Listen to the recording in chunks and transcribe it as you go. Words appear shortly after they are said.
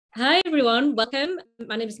Hi everyone, welcome.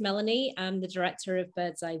 My name is Melanie. I'm the director of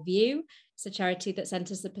Bird's Eye View. It's a charity that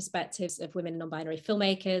centres the perspectives of women and non-binary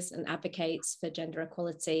filmmakers and advocates for gender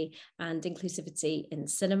equality and inclusivity in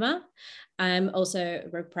cinema. I'm also a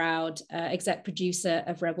very proud exec producer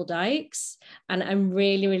of Rebel Dykes, and I'm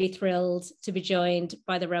really thrilled to be joined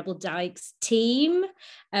by the Rebel Dykes team.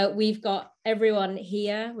 We've got everyone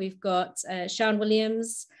here. We've got Sian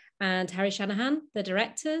Williams and Harri Shanahan, the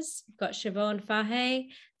directors. We've got Siobhan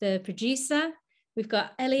Fahey, the producer. We've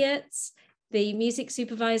got Ellyott, the music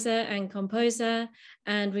supervisor and composer.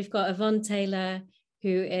 And we've got Yvonne Taylor, who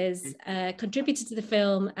is a contributor to the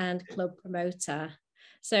film and club promoter.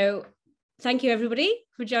 So thank you everybody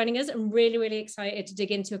for joining us. I'm really excited to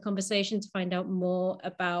dig into a conversation to find out more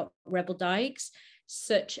about Rebel Dykes.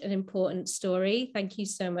 Such an important story. Thank you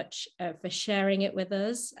so much for sharing it with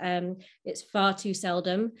us. It's far too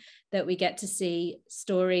seldom that we get to see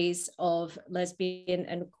stories of lesbian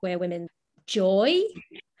and queer women's joy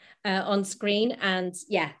on screen. And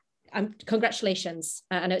yeah, congratulations.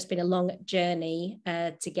 I know it's been a long journey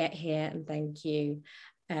to get here, and thank you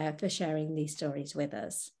for sharing these stories with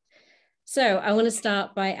us. So I want to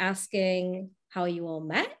start by asking how you all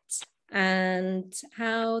met and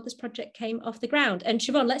how this project came off the ground. And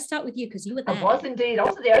Siobhan, let's start with you because you were there. I was indeed. I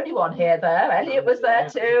wasn't the only one here there. Ellyott was there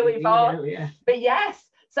too, Yvonne. But yes,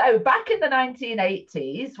 so back in the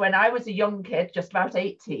 1980s, when I was a young kid, just about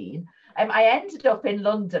 18, I ended up in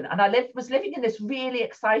London, and I was living in this really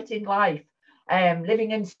exciting life,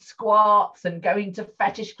 living in squats and going to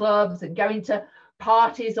fetish clubs and going to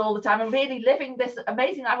parties all the time and really living this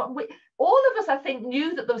amazing life. All of us, I think,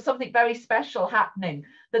 knew that there was something very special happening,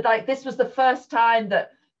 that like this was the first time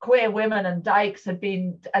that queer women and Dykes had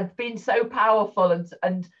been so powerful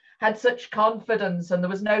and had such confidence, and there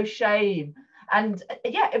was no shame. And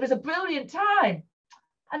yeah, it was a brilliant time.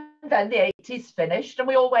 And then the 80s finished and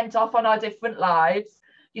we all went off on our different lives.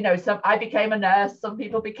 You know, I became a nurse, some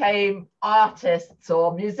people became artists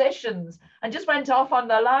or musicians and just went off on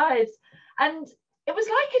their lives. And it was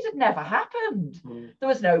like it had never happened. There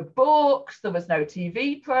was no books, there was no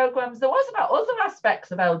TV programs, there was about other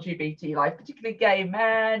aspects of LGBT life, particularly gay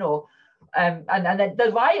men, or and then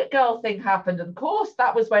the Riot Girl thing happened. And of course,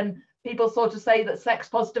 that was when people sort of say that sex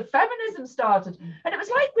positive feminism started. And it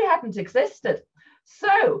was like we hadn't existed.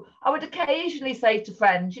 So I would occasionally say to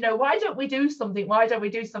friends, you know, why don't we do something? Why don't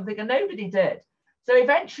we do something? And nobody did. So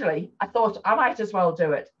eventually I thought I might as well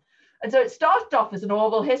do it. And so it started off as an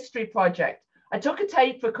oral history project. I took a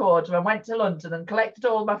tape recorder and went to London and collected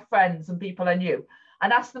all my friends and people I knew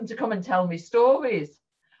and asked them to come and tell me stories.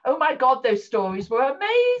 Oh my God, those stories were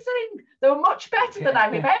amazing. They were much better than I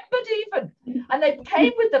remembered even. And they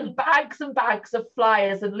came with them bags and bags of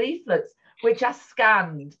flyers and leaflets, which I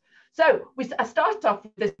scanned. So I started off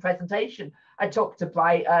with this presentation. I talked to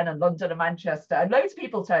Brighton and London and Manchester, and loads of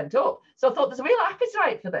people turned up. So I thought there's a real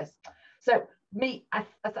appetite for this. So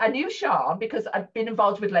I knew Sian because I'd been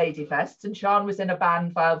involved with Ladyfest, and Sian was in a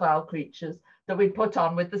band, Vile Creatures, that we put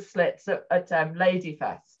on with the Slits at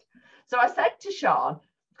Ladyfest. So I said to Sian,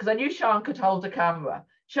 because I knew Sian could hold a camera,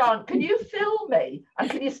 Sian, can you film me and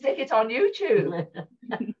can you stick it on YouTube?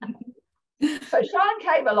 So Sian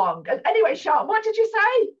came along. And anyway, Sian, what did you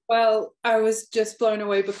say? Well, I was just blown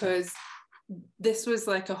away because this was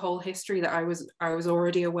like a whole history that I was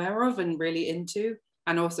already aware of and really into,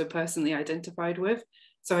 and also personally identified with.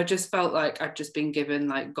 So I just felt like I'd just been given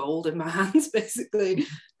like gold in my hands, basically. Me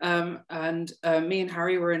and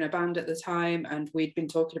Harri were in a band at the time, and we'd been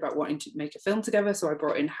talking about wanting to make a film together. So I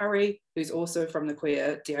brought in Harri, who's also from the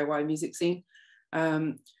queer DIY music scene.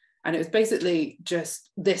 And it was basically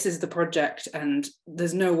just, this is the project, and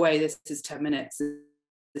there's no way this is 10 minutes.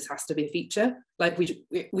 This has to be a feature. Like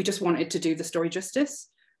we just wanted to do the story justice.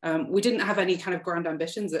 We didn't have any kind of grand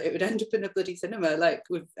ambitions that it would end up in a bloody cinema, like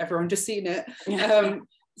with everyone just seen it.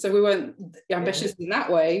 So we weren't ambitious in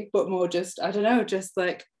that way, but more just, I don't know, just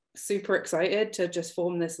like super excited to just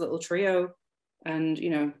form this little trio and,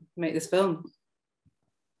 you know, make this film.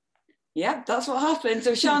 Yeah, that's what happened.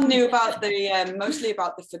 So Sian knew about the mostly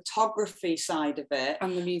about the photography side of it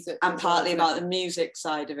and the music, and partly about the music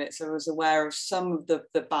side of it. So I was aware of some of the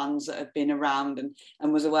bands that had been around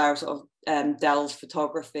and was aware of sort of Dell's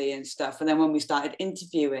photography and stuff. And then when we started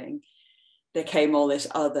interviewing, there came all this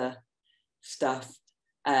other stuff,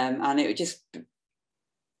 and it just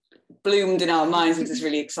bloomed in our minds into this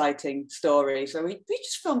really exciting story. So we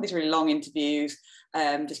just filmed these really long interviews,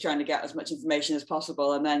 just trying to get as much information as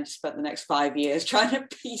possible, and then spent the next 5 years trying to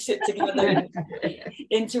piece it together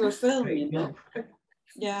into a film, you know?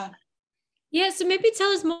 Yeah, so maybe tell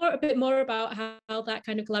us a bit more about how that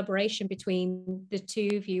kind of collaboration between the two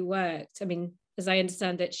of you worked. I mean, as I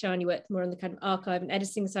understand it, Sian, you worked more on the kind of archive and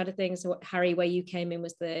editing side of things. So Harri, where you came in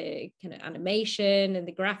was the kind of animation and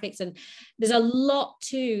the graphics. And there's a lot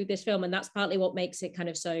to this film, and that's partly what makes it kind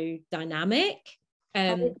of so dynamic.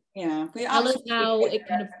 Yeah, tell us how it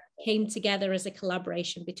kind of came together as a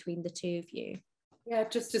collaboration between the two of you. Yeah,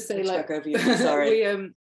 just to say,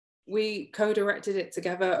 we co-directed it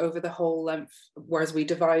together over the whole length, whereas we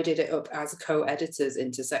divided it up as co-editors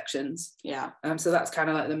into sections. Yeah. So that's kind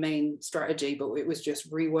of like the main strategy, but it was just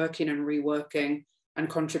reworking and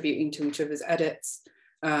contributing to each other's edits.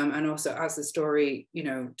 And also as the story,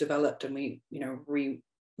 developed and we,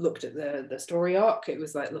 looked at the story arc, it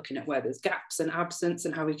was like looking at where there's gaps and absence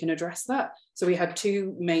and how we can address that. So we had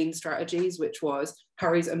two main strategies, which was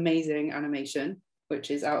Harri's amazing animation, which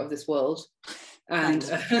is out of this world. And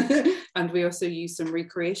and we also used some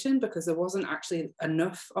recreation because there wasn't actually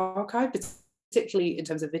enough archive, particularly in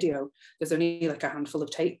terms of video. There's only like a handful of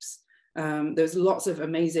tapes. There's lots of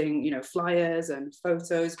amazing, flyers and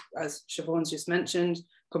photos, as Siobhan's just mentioned,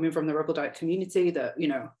 coming from the Rabble-rousing community that,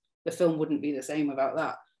 the film wouldn't be the same without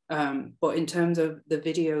that. But in terms of the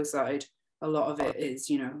video side, a lot of it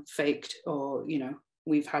is, faked or,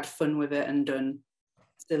 we've had fun with it and done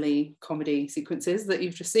silly comedy sequences that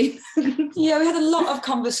you've just seen. Yeah, we had a lot of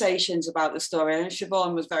conversations about the story, and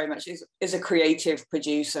Siobhan was very much is a creative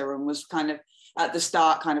producer and was kind of at the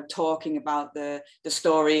start kind of talking about the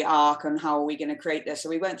story arc and how are we going to create this. So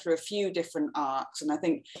we went through a few different arcs, and I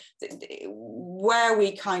think where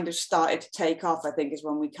we kind of started to take off, I think, is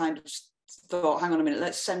when we kind of thought, hang on a minute,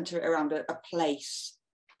 let's center it around a place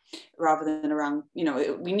rather than around,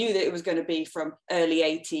 we knew that it was going to be from early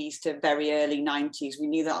 80s to very early 90s. We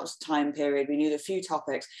knew that was the time period. We knew the few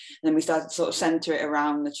topics. And then we started to sort of center it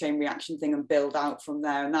around the chain reaction thing and build out from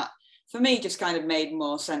there. And that, for me, just kind of made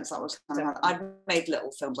more sense. That was kind of, I'd made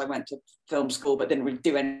little films. I went to film school, but didn't really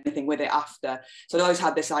do anything with it after. So I always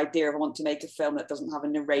had this idea of I want to make a film that doesn't have a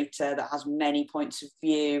narrator, that has many points of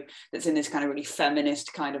view, that's in this kind of really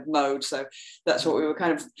feminist kind of mode. So that's what we were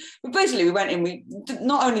kind of, basically we went in, we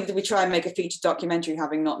not only did we try and make a feature documentary,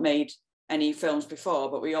 having not made any films before,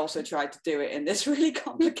 but we also tried to do it in this really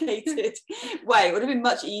complicated way. It would have been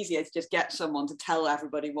much easier to just get someone to tell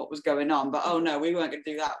everybody what was going on, but oh no, we weren't going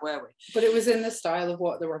to do that, were we? But it was in the style of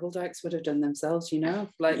what the Dykes would have done themselves,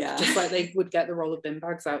 just like they would get the roll of bin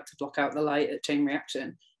bags out to block out the light at chain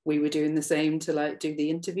reaction. We were doing the same to like do the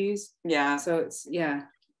interviews. Yeah. So it's we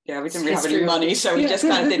didn't really have any money, so we just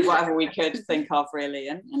kind of did whatever we could think of, really,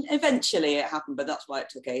 and eventually it happened, but that's why it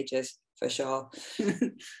took ages, for sure.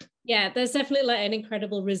 Yeah, there's definitely like an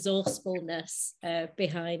incredible resourcefulness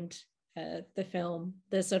behind the film.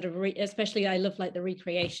 The sort of especially I love like the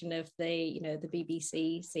recreation of the the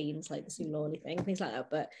BBC scenes, like the Sue Lawley thing, things like that.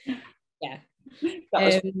 But yeah, that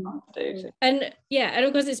was fun to do. And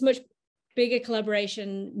of course it's much bigger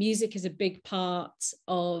collaboration. Music is a big part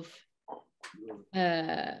of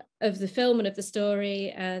the film and of the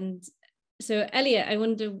story. And so Ellyott, I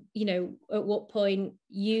wonder, at what point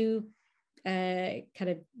you kind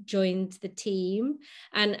of joined the team,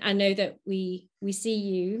 and I know that we see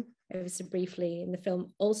you ever so briefly in the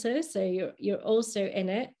film also, so you're also in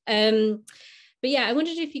it, but yeah, I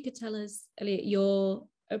wondered if you could tell us, Ellyott, your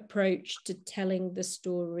approach to telling the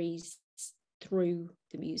stories through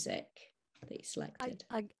the music that you selected.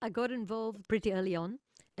 I got involved pretty early on,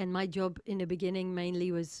 and my job in the beginning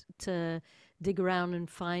mainly was to dig around and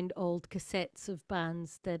find old cassettes of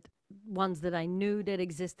bands, ones that I knew that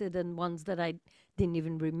existed and ones that I didn't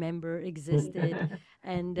even remember existed,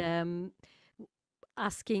 and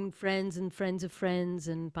asking friends and friends of friends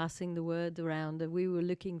and passing the word around that we were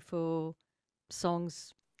looking for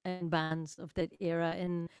songs and bands of that era,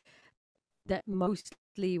 and that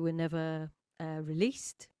mostly were never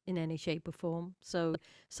released in any shape or form. So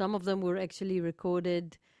some of them were actually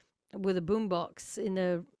recorded with a boombox in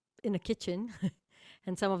a kitchen,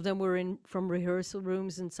 and some of them were from rehearsal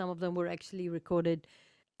rooms, and some of them were actually recorded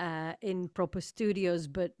in proper studios,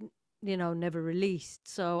 but never released.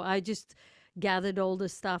 So I just gathered all the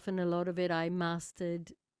stuff, and a lot of it I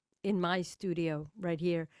mastered in my studio right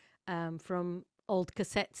here, from old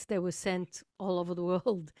cassettes that were sent all over the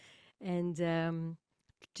world, and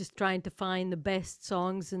just trying to find the best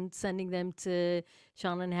songs and sending them to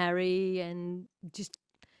Sian and Harri, and just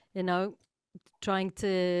trying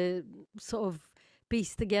to sort of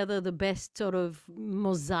piece together the best sort of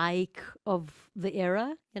mosaic of the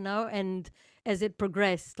era, and as it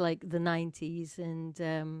progressed, like the 90s,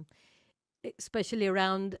 and especially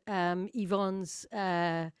around Yvonne's,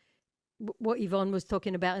 what Yvonne was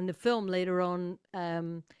talking about in the film later on,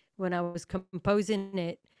 when I was composing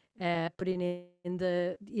it, putting in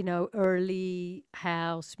the, you know, early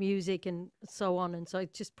house music and so on. And so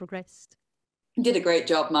it just progressed. You did a great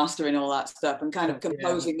job mastering all that stuff and kind of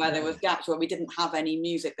composing where there was gaps where we didn't have any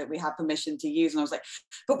music that we had permission to use. And I was like,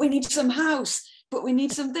 but we need some house, but we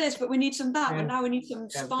need some this, but we need some that, but now we need some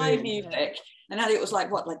spy music. And Ellyott was like,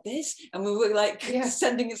 what, like this? And we were like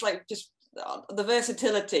sending, it's like just the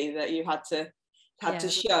versatility that you had to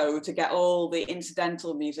show to get all the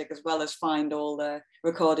incidental music as well as find all the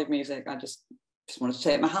recorded music. I just wanted to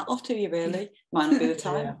take my hat off to you, really. Might not be the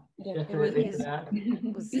time. Definitely.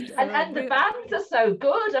 And the bands are so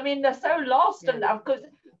good. I mean, they're so lost, and of course,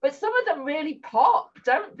 but some of them really pop,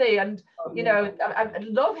 don't they? And you know, I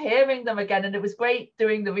love hearing them again. And it was great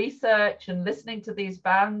doing the research and listening to these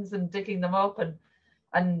bands and digging them up,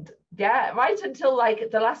 and yeah, right until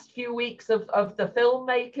like the last few weeks of the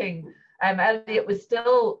filmmaking, Ellyott was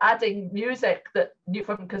still adding music that knew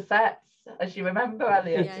from cassettes. As you remember,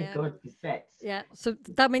 Ellyott. Yeah. So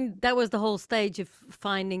that was the whole stage of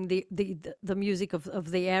finding the music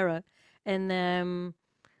of the era, and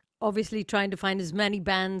obviously trying to find as many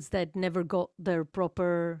bands that never got their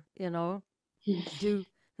proper, you know, due,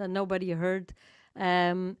 that nobody heard,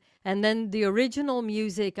 and then the original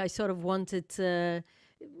music. I sort of wanted to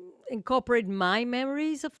incorporate my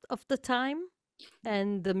memories of the time.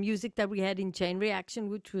 And the music that we had in Chain Reaction,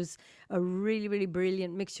 which was a really, really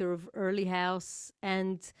brilliant mixture of early house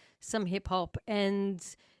and some hip hop and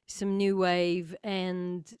some new wave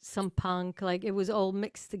and some punk, like it was all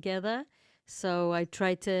mixed together. So I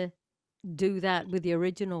tried to do that with the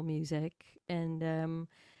original music, and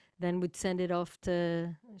then we'd send it off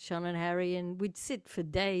to Sean and Harri, and we'd sit for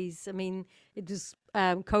days. I mean, it was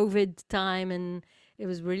COVID time, and it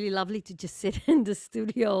was really lovely to just sit in the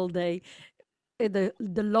studio all day. The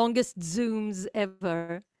longest Zooms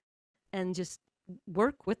ever, and just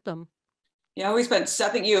work with them. Yeah, I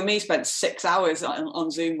think you and me spent 6 hours on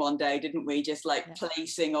Zoom one day, didn't we? Just like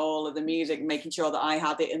placing all of the music, making sure that I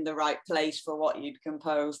had it in the right place for what you'd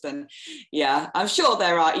composed. And yeah, I'm sure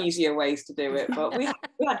there are easier ways to do it, but we had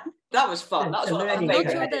that was fun. That was one of I'm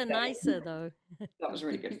not sure they're nicer though. That was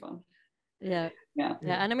really good fun. Yeah.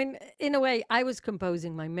 And I mean, in a way, I was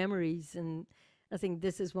composing my memories, and I think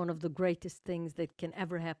this is one of the greatest things that can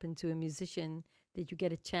ever happen to a musician, that you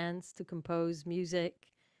get a chance to compose music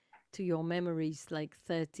to your memories like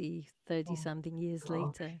 30 something years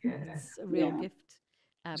later. It's a real gift.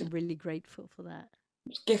 I'm really grateful for that.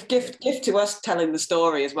 Gift to us telling the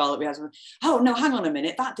story as well, that we had. Oh no, hang on a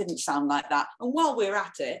minute, that didn't sound like that. And while we're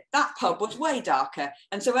at it, that pub was way darker.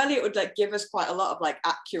 And so Ellyott would like give us quite a lot of like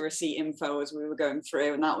accuracy info as we were going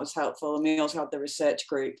through, and that was helpful. And we also had the research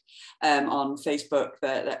group on Facebook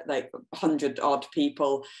that like 100 odd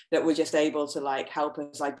people that were just able to like help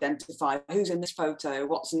us identify who's in this photo,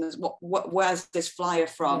 what's in this, where's this flyer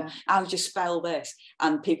from, how do you spell this,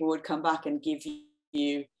 and people would come back and give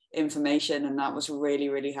you information, and that was really,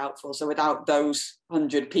 really helpful. So without those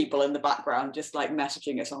 100 people in the background just like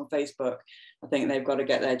messaging us on Facebook, I think they've got to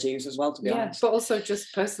get their dues as well, to be honest. But also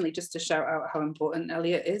just personally, just to shout out how important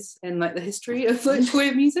Ellyott is in like the history of like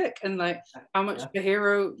queer music, and like how much of a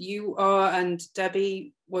hero you are and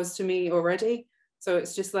Debbie was to me already. So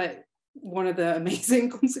it's just like one of the amazing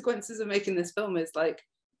consequences of making this film is like,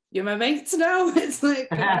 you're my mates now. It's like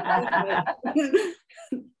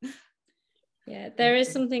yeah, there is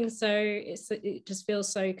something it just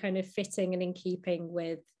feels so kind of fitting and in keeping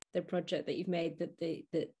with the project that you've made,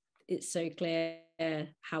 that it's so clear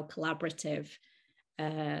how collaborative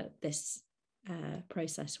this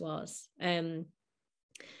process was. And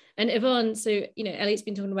Yvonne, so you know, Elliott's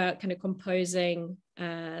been talking about kind of composing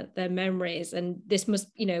their memories, and this must,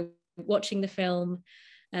 you know, watching the film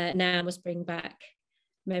now must bring back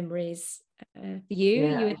memories for you.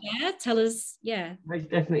 You were there. Tell us. It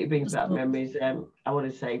definitely brings back memories. I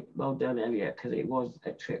want to say well done, Ellyott, because it was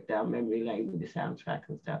a trip down memory lane with the soundtrack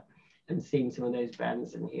and stuff, and seeing some of those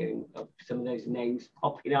bands and hearing some of those names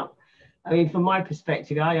popping up. I mean, from my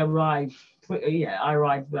perspective, I arrived when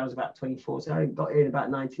I was about 24, so I got here in about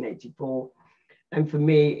 1984, and for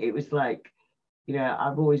me it was like, you know,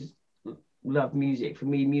 I've always love music. For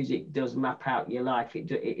me, music does map out your life.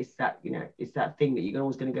 It's that, you know, it's that thing that you're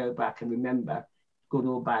always going to go back and remember, good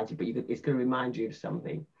or bad, but it's going to remind you of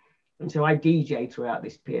something. And so I DJ throughout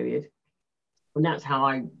this period, and that's how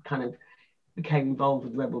I kind of became involved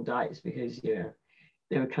with Rebel Dykes, because, you know,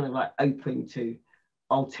 they were kind of like open to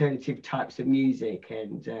alternative types of music,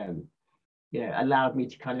 and you know, allowed me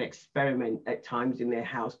to kind of experiment at times in their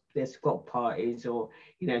house, their squat parties, or,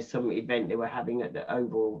 you know, some event they were having at the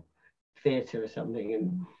Oval Theatre or something,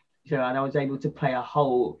 and I was able to play a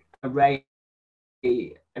whole array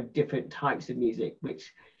of different types of music,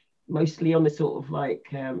 which, mostly on the sort of like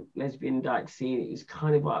lesbian dyke scene. It was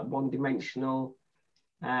kind of like one-dimensional.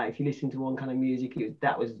 If you listen to one kind of music,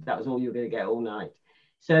 that was all you're going to get all night.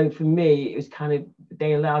 So for me, it was kind of,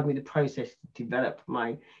 they allowed me the process to develop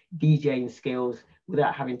my DJing skills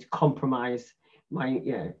without having to compromise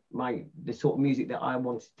the sort of music that I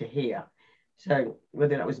wanted to hear. So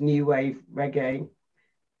whether that was new wave, reggae,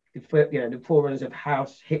 the forerunners of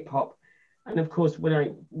house, hip hop, and of course when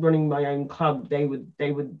I running my own club, they were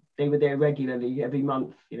there regularly every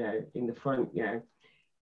month, in the front,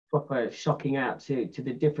 proper shocking out to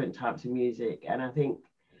the different types of music. And I think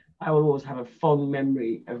I will always have a fond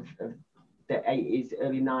memory of the 80s,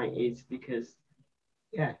 early 90s, because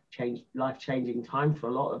life-changing time for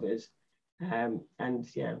a lot of us. And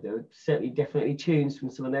there were certainly definitely tunes from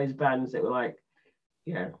some of those bands that were like,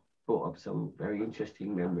 brought up some very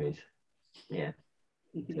interesting memories. So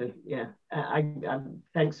I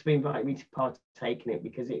thanks for inviting me to partake in it,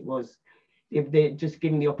 because it was, they're just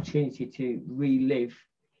giving the opportunity to relive,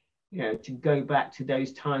 to go back to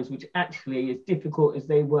those times, which actually, as difficult as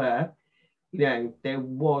they were, there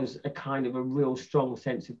was a kind of a real strong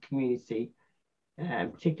sense of community,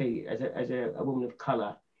 particularly as a woman of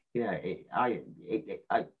colour. I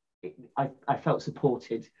felt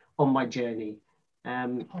supported on my journey,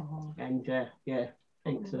 thanks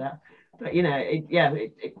for that. But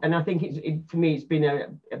and I think for me it's been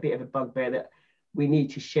a bit of a bugbear that we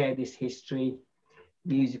need to share this history,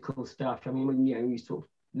 musical stuff. I mean, when you sort of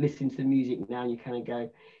listen to the music now, you kind of go,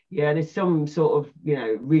 there's some sort of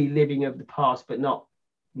reliving of the past, but not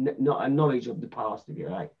a knowledge of the past, if you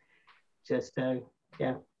like. Just I'm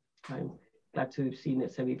glad to have seen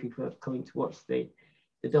that so many people have come to watch the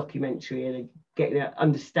documentary and getting an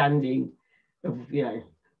understanding of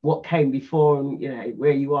what came before and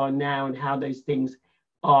where you are now and how those things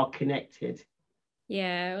are connected.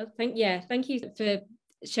 Thank you for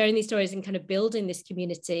sharing these stories and kind of building this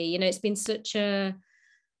community. It's been such a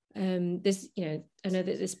this, I know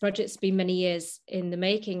that this project's been many years in the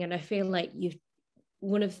making, and I feel like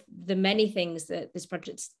one of the many things that this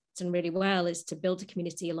project's done really well is to build a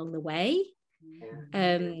community along the way.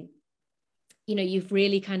 You've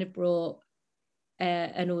really kind of brought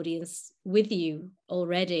an audience with you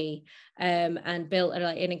already, and built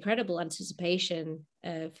an incredible anticipation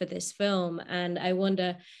for this film. And I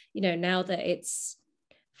wonder, now that it's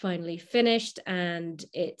finally finished and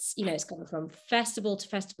it's gone from festival to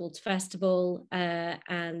festival to festival,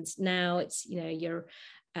 and now it's your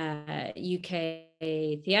UK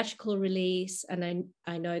theatrical release, and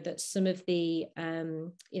I know that some of the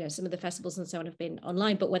some of the festivals and so on have been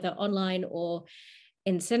online, but whether online or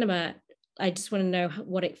in cinema, I just want to know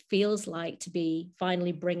what it feels like to be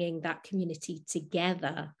finally bringing that community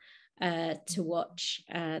together to watch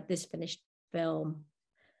this finished film.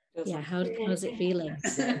 How's it feeling?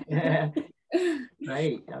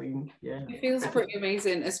 Great. I mean, it feels pretty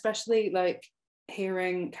amazing, especially like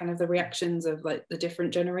hearing kind of the reactions of like the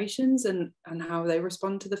different generations and how they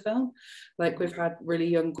respond to the film. Like we've had really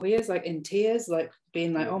young queers like in tears, like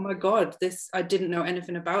being like, oh my god, this, I didn't know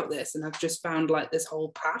anything about this, and I've just found like this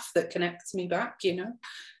whole path that connects me back,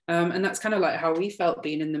 and that's kind of like how we felt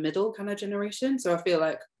being in the middle kind of generation. So I feel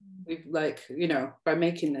like we've by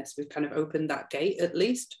making this, we've kind of opened that gate at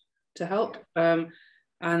least to help. And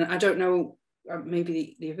I don't know,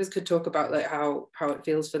 maybe the others could talk about like how it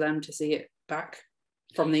feels for them to see it back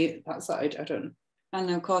from that side. I don't know. And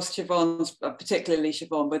of course, particularly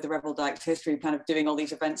Siobhan, with the Rebel Dykes history, kind of doing all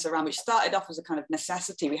these events around, which started off as a kind of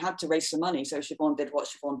necessity. We had to raise some money, so Siobhan did what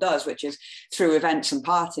Siobhan does, which is through events and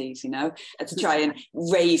parties, to try and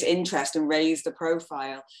raise interest and raise the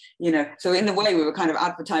profile, So in a way, we were kind of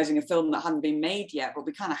advertising a film that hadn't been made yet, but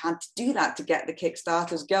we kind of had to do that to get the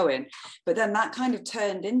Kickstarters going. But then that kind of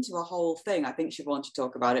turned into a whole thing. I think Siobhan should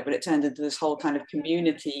talk about it, but it turned into this whole kind of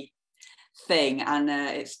community thing, and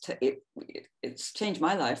it's changed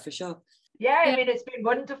my life for sure. I mean, it's been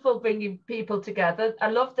wonderful bringing people together. I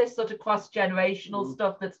love this sort of cross-generational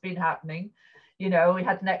stuff that's been happening. We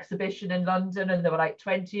had an exhibition in London and there were like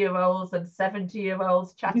 20-year-olds and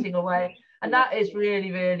 70-year-olds chatting away, and that is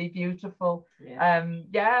really, really beautiful. I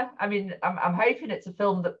mean, I'm hoping it's a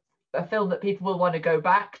film that people will want to go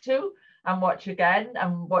back to and watch again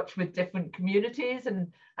and watch with different communities,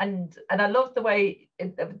 and I love the way,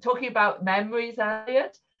 talking about memories,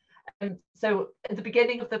 Ellyott. So at the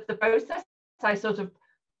beginning of the process, I sort of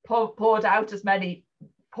poured out as many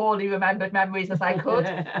poorly remembered memories as I could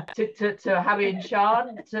to Harri and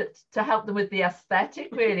Sian to help them with the aesthetic,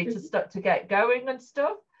 really, to start to get going and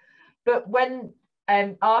stuff. But when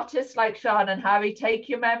artists like Sian and Harri take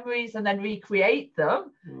your memories and then recreate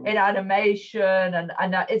them in animation, and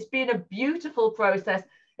it's been a beautiful process.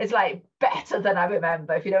 is like better than I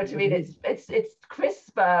remember, if you know what I mean. It's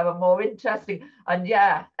crisper and more interesting, and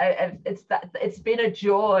yeah, it's been a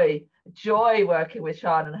joy working with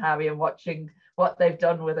Sian and Harri and watching what they've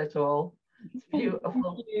done with it all. It's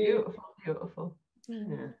beautiful, beautiful.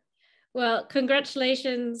 Yeah. Well,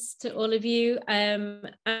 congratulations to all of you. And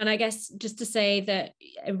I guess just to say that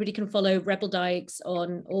everybody can follow Rebel Dykes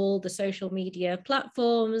on all the social media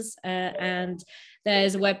platforms. And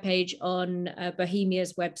there's a webpage on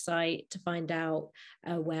Bohemia's website to find out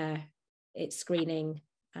where it's screening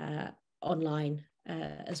online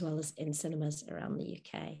as well as in cinemas around the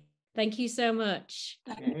UK. Thank you so much.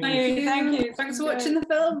 Thank you. Thanks for watching the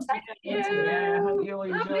film. Thank you. Yeah, I hope you all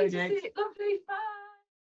enjoyed it. Lovely. Bye.